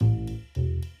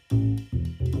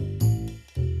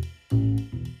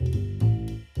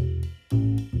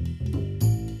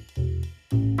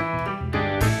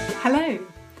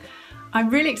I'm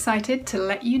really excited to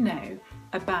let you know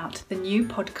about the new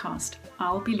podcast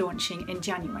I'll be launching in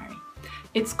January.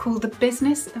 It's called The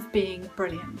Business of Being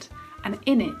Brilliant, and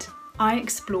in it, I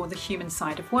explore the human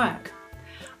side of work.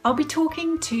 I'll be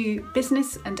talking to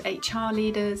business and HR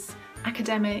leaders,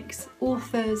 academics,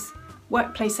 authors,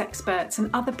 workplace experts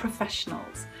and other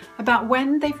professionals about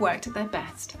when they've worked at their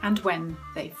best and when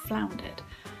they've floundered.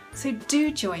 So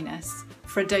do join us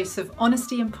for a dose of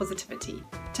honesty and positivity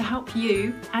to help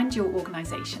you and your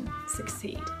organisation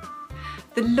succeed.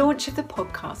 The launch of the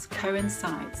podcast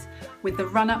coincides with the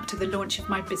run-up to the launch of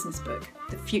my business book,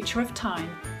 The Future of Time: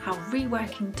 How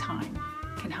Reworking Time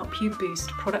Can Help You Boost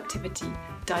Productivity,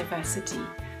 Diversity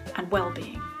and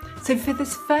Wellbeing. So for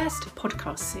this first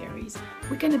podcast series,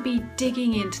 we're going to be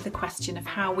digging into the question of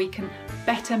how we can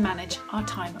better manage our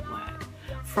time at work,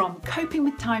 from coping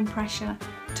with time pressure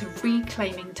to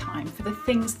reclaiming time for the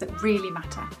things that really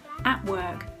matter at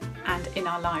work and in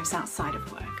our lives outside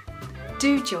of work.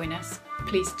 Do join us.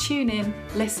 Please tune in,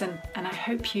 listen, and I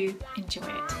hope you enjoy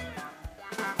it.